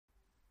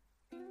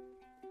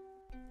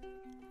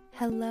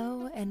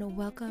Hello and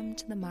welcome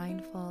to the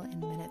Mindful in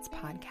Minutes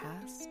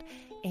podcast,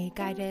 a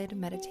guided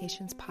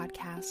meditations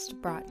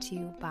podcast brought to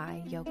you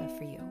by Yoga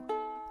for You.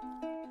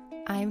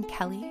 I'm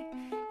Kelly,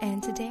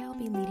 and today I'll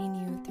be leading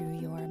you through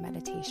your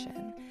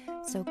meditation.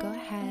 So go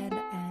ahead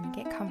and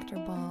get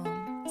comfortable,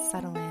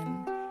 settle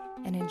in,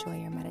 and enjoy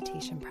your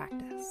meditation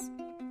practice.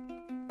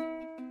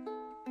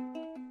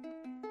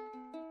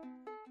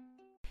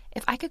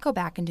 If I could go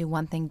back and do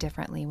one thing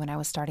differently when I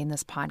was starting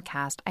this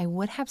podcast, I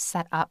would have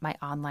set up my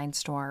online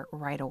store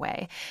right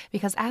away.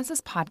 Because as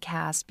this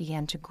podcast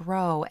began to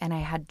grow and I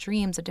had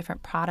dreams of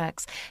different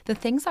products, the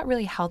things that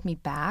really held me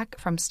back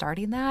from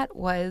starting that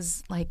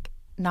was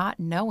not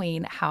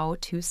knowing how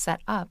to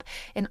set up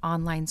an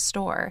online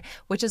store,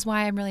 which is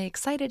why I'm really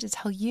excited to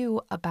tell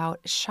you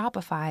about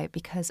Shopify,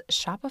 because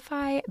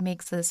Shopify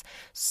makes this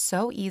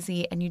so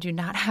easy and you do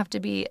not have to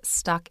be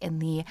stuck in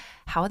the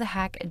how the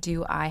heck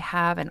do I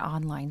have an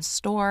online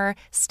store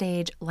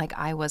stage like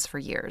I was for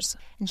years.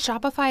 And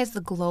Shopify is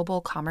the global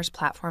commerce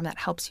platform that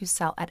helps you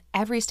sell at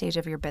every stage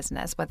of your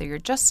business, whether you're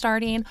just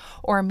starting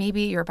or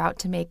maybe you're about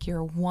to make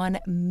your 1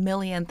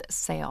 millionth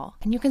sale.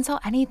 And you can sell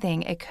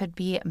anything. It could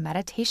be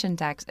meditation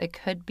decks. It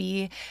could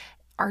be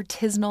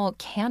artisanal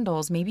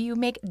candles. Maybe you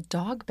make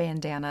dog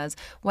bandanas.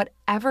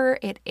 Whatever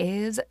it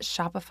is,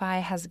 Shopify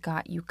has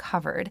got you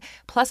covered.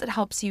 Plus, it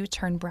helps you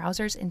turn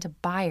browsers into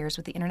buyers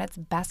with the internet's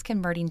best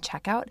converting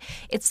checkout.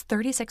 It's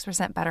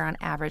 36% better on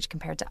average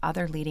compared to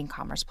other leading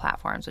commerce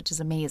platforms, which is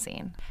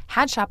amazing.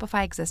 Had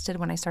Shopify existed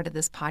when I started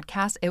this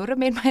podcast, it would have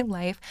made my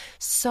life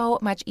so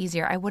much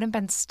easier. I wouldn't have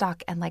been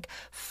stuck and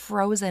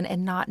frozen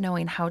and not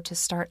knowing how to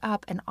start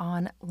up an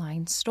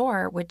online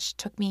store, which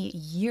took me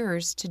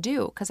years to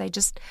do because I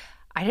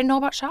didn't know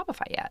about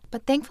Shopify yet.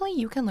 But thankfully,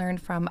 you can learn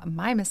from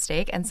my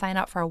mistake and sign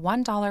up for a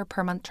 $1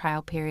 per month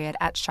trial period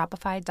at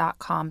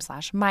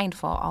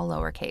shopify.com/mindful, all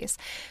lowercase.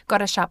 Go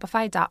to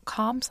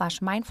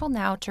shopify.com/mindful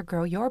now to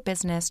grow your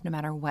business no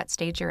matter what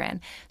stage you're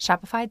in.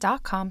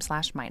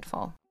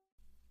 Shopify.com/mindful.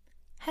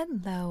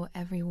 Hello,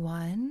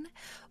 everyone.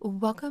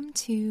 Welcome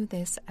to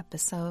this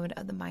episode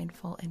of the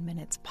Mindful in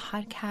Minutes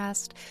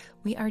podcast.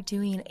 We are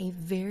doing a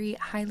very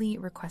highly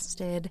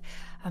requested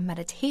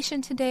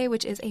meditation today,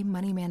 which is a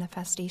money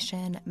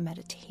manifestation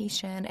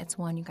meditation. It's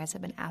one you guys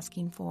have been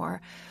asking for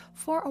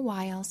a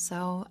while,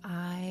 so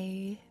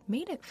I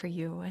made it for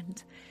you,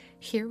 and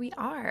here we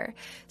are.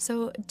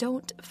 So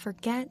don't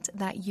forget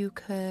that you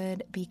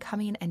could be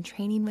coming and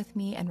training with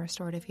me in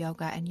restorative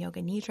yoga and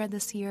yoga nidra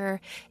this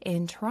year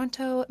in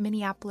Toronto,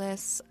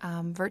 Minneapolis,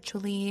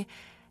 virtually,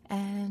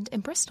 and in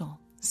Bristol.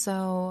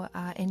 So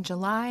in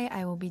July,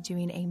 I will be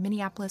doing a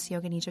Minneapolis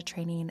Yoga Nidra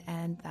training,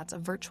 and that's a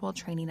virtual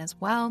training as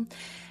well.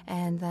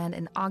 And then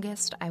in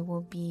August, I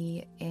will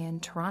be in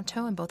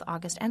Toronto in both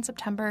August and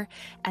September.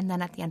 And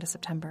then at the end of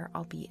September,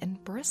 I'll be in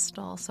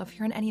Bristol. So if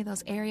you're in any of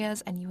those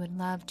areas and you would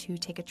love to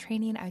take a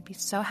training, I would be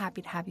so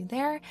happy to have you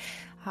there.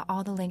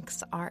 All the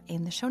links are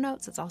in the show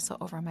notes. It's also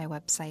over on my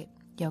website,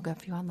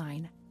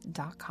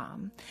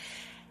 yogaforyouonline.com.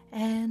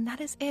 And that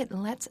is it.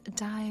 Let's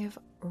dive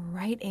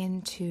right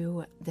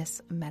into this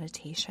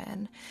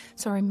meditation.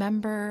 So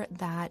remember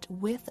that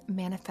with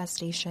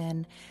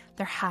manifestation,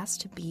 there has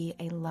to be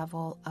a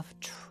level of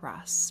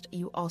trust.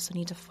 You also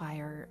need to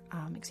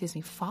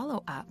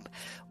follow up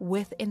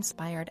with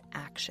inspired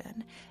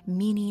action,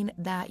 meaning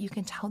that you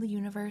can tell the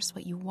universe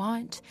what you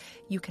want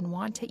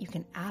it, you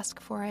can ask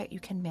for it,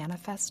 you can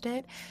manifest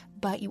it,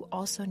 but you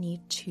also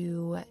need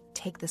to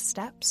take the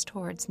steps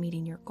towards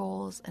meeting your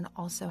goals and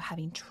also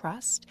having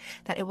trust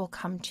that it will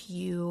come to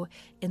you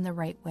in the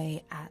right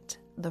way at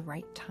the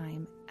right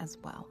time as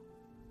well.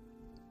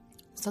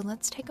 So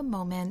let's take a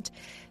moment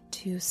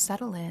to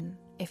settle in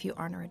if you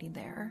aren't already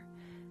there.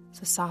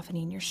 So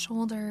softening your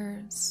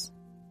shoulders,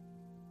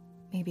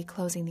 maybe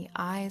closing the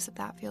eyes if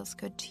that feels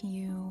good to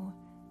you.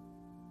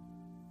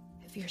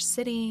 If you're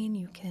sitting,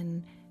 you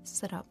can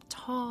sit up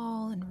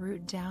tall and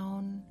root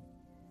down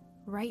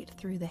right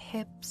through the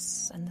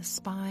hips and the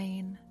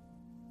spine.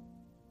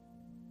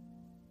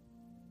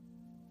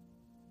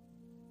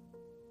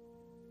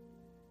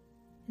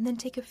 And then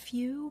take a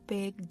few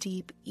big,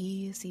 deep,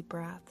 easy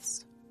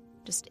breaths.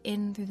 Just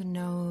in through the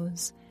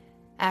nose,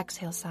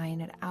 exhale,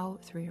 sighing it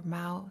out through your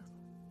mouth.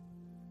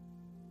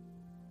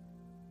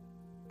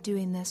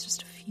 Doing this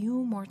just a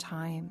few more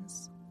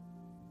times.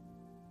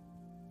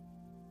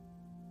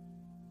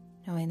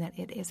 Knowing that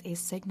it is a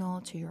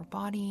signal to your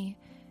body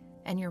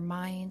and your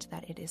mind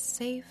that it is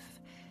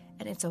safe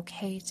and it's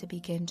okay to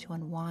begin to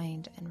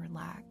unwind and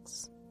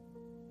relax.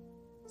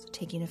 So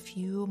taking a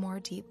few more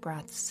deep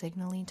breaths,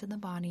 signaling to the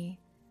body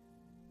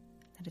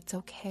that it's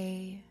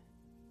okay,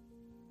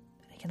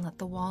 that it can let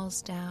the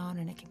walls down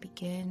and it can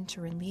begin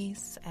to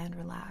release and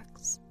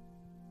relax.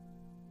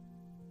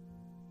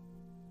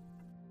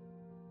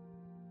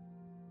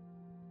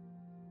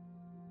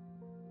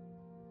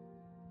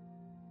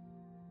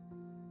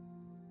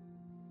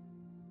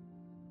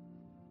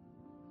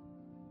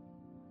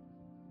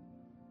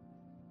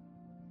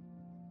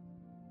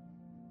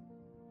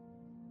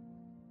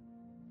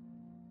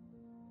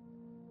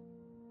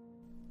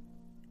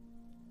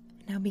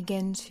 Now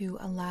begin to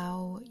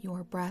allow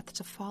your breath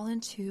to fall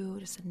into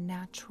just a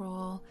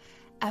natural,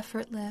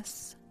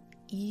 effortless,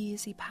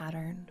 easy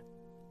pattern.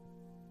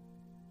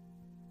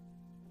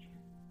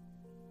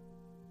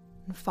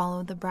 And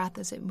follow the breath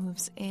as it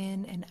moves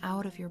in and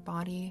out of your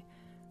body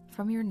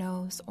from your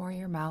nose or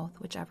your mouth,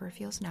 whichever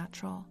feels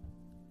natural.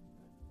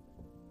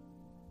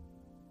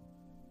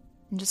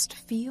 And just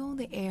feel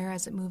the air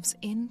as it moves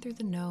in through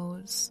the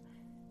nose,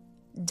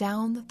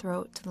 down the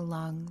throat to the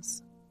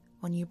lungs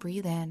when you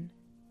breathe in,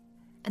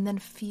 and then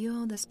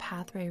feel this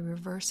pathway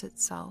reverse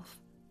itself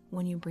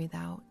when you breathe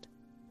out.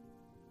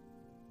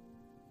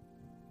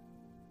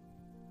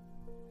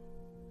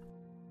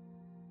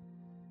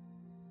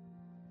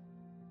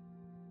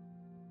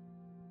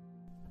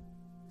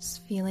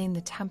 Just feeling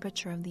the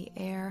temperature of the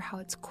air, how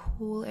it's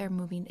cool air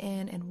moving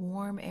in and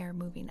warm air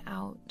moving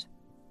out.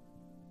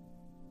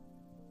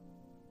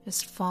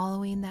 Just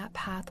following that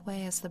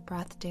pathway as the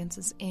breath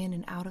dances in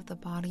and out of the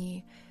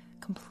body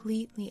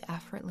completely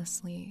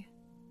effortlessly.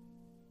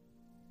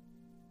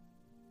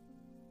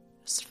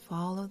 Just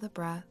follow the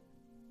breath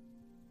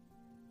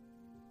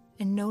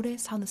and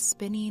notice how the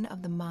spinning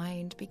of the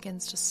mind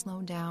begins to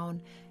slow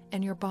down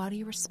and your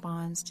body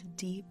responds to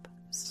deep,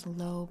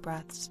 slow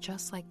breaths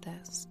just like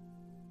this.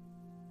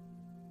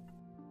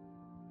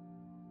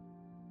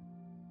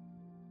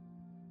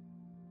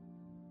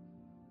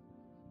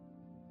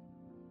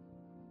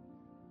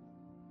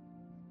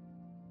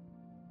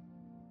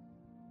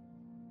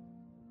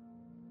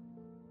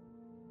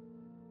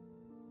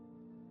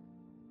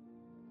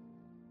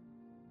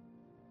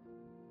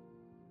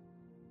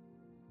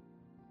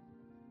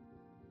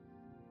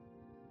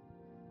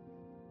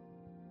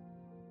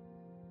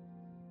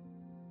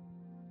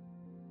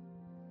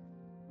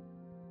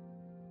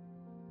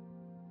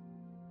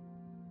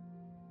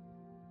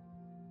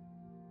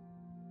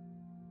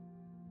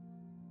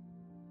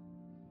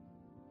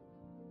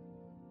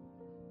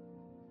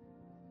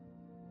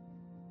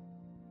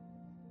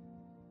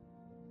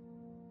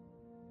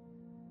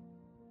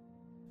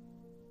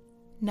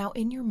 Now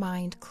in your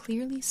mind,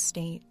 clearly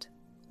state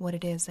what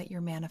it is that you're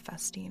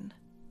manifesting.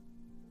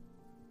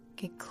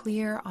 Get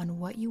clear on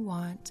what you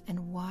want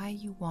and why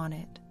you want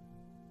it.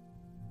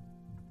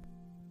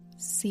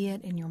 See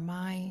it in your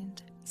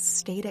mind,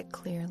 state it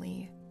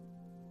clearly.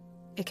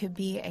 It could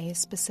be a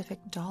specific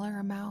dollar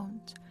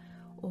amount,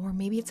 or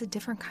maybe it's a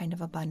different kind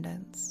of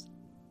abundance.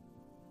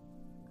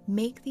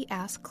 Make the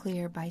ask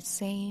clear by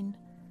saying,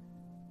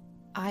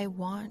 I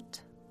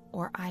want,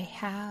 or I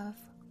have,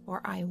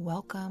 or I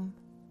welcome,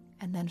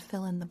 and then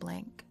fill in the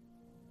blank.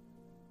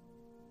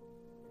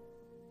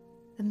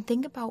 Then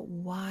think about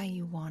why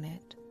you want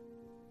it.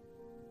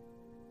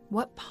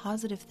 What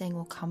positive thing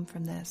will come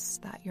from this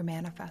that you're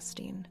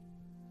manifesting?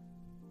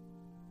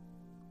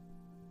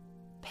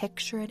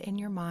 Picture it in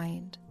your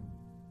mind.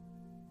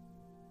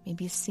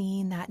 Maybe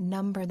seeing that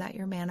number that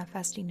you're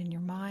manifesting in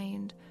your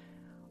mind,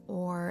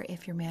 or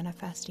if you're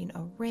manifesting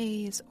a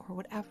raise or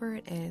whatever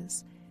it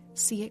is,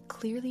 see it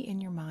clearly in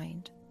your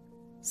mind.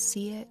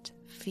 See it,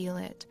 feel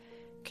it.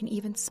 You can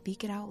even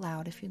speak it out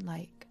loud if you'd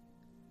like.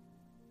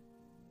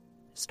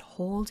 Just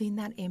holding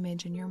that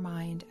image in your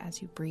mind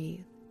as you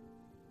breathe,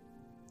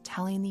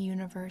 telling the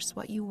universe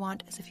what you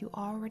want as if you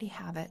already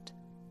have it.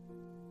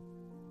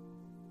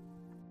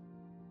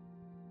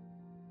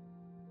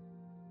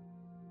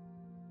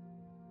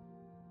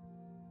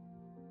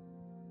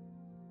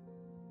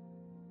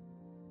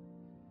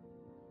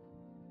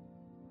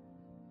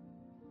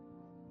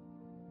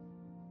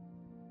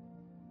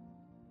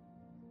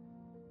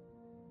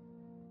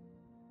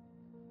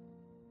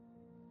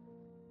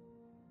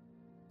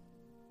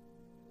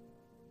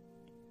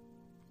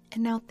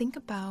 And now think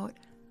about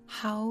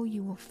how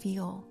you will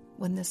feel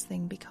when this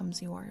thing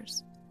becomes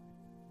yours.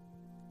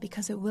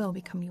 Because it will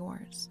become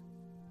yours.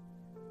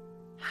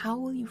 How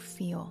will you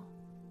feel?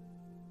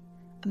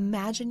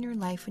 Imagine your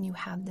life when you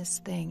have this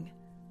thing,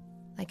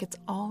 like it's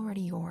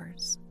already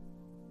yours.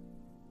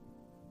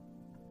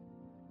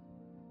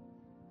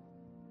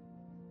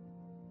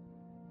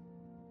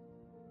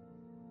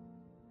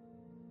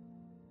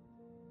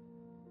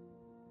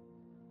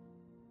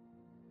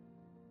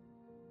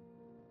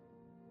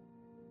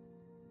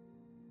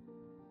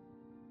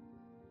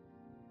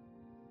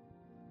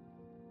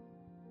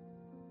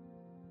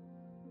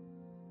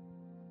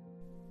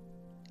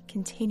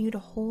 Continue to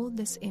hold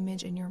this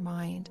image in your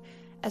mind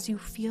as you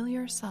feel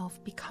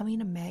yourself becoming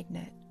a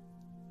magnet,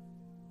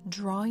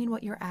 drawing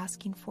what you're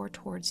asking for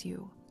towards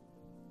you.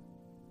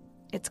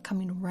 It's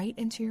coming right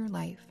into your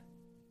life.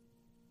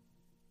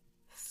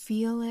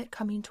 Feel it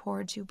coming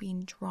towards you,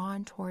 being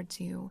drawn towards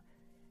you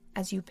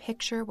as you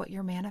picture what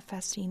you're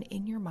manifesting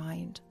in your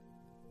mind.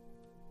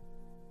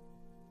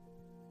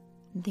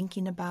 And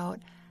thinking about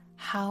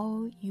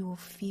how you will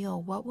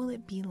feel, what will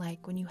it be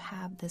like when you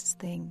have this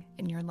thing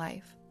in your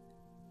life?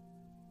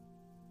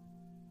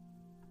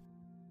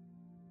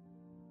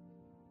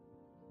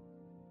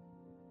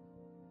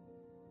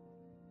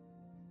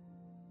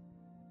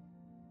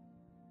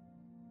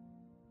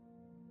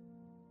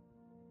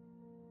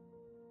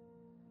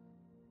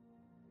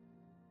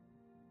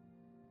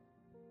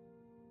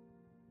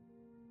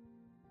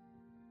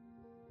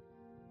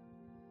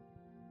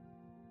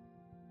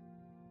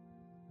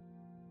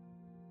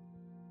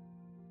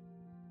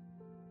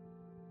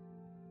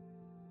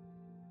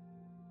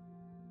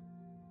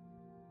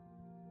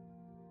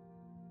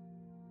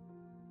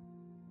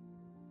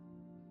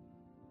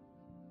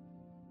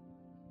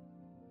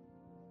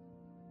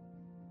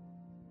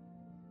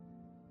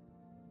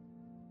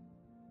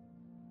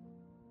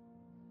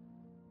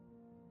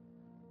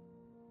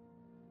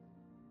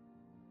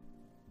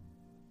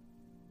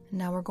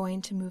 Now we're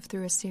going to move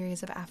through a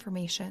series of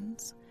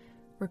affirmations.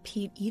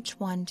 Repeat each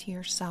one to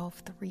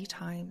yourself 3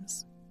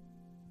 times.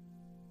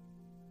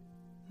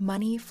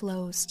 Money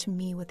flows to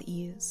me with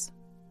ease.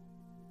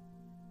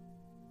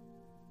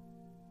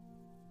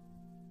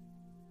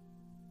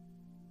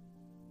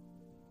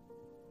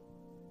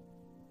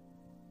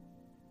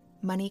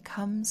 Money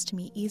comes to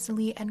me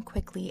easily and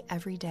quickly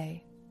every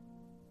day.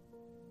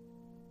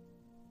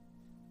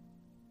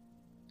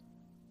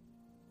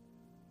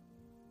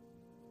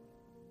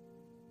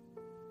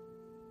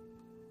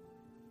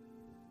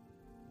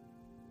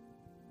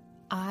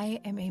 I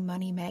am a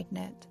money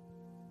magnet.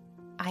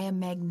 I am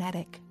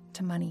magnetic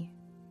to money.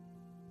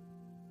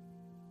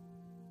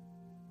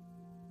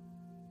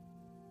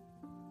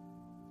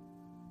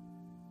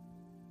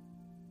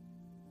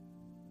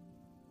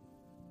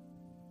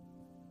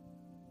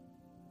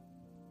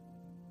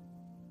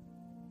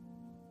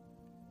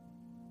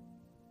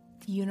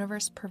 The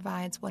universe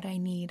provides what I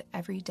need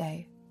every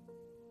day.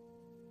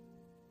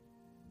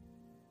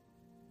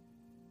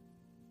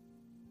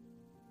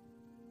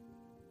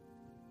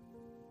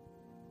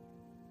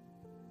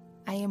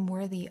 I am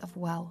worthy of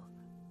wealth.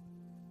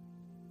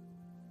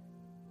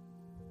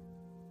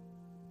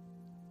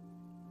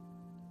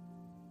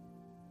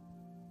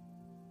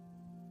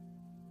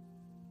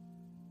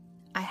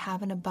 I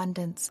have an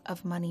abundance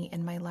of money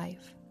in my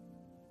life.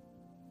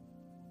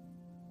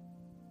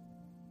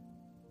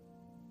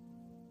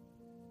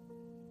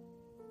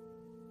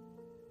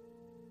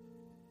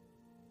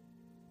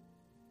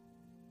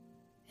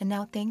 And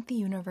now thank the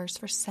universe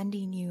for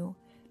sending you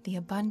the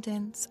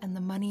abundance and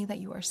the money that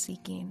you are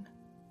seeking.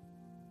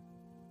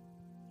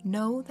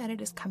 Know that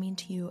it is coming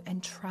to you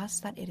and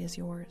trust that it is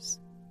yours.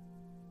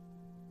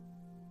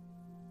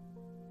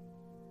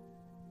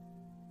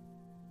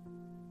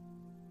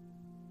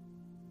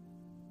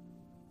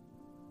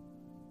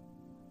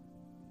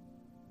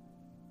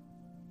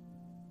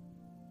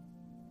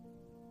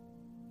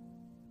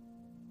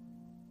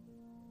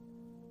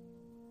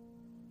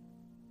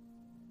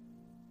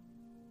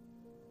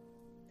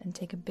 And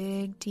take a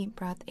big deep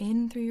breath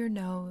in through your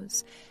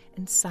nose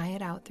and sigh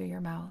it out through your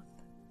mouth.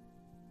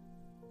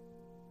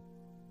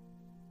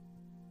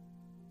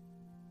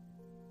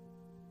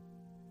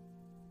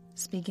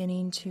 It's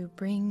beginning to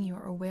bring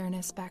your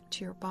awareness back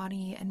to your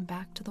body and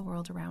back to the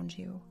world around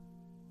you.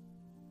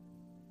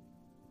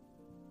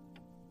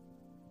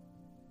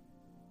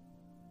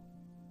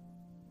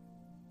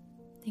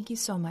 Thank you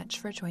so much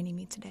for joining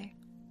me today.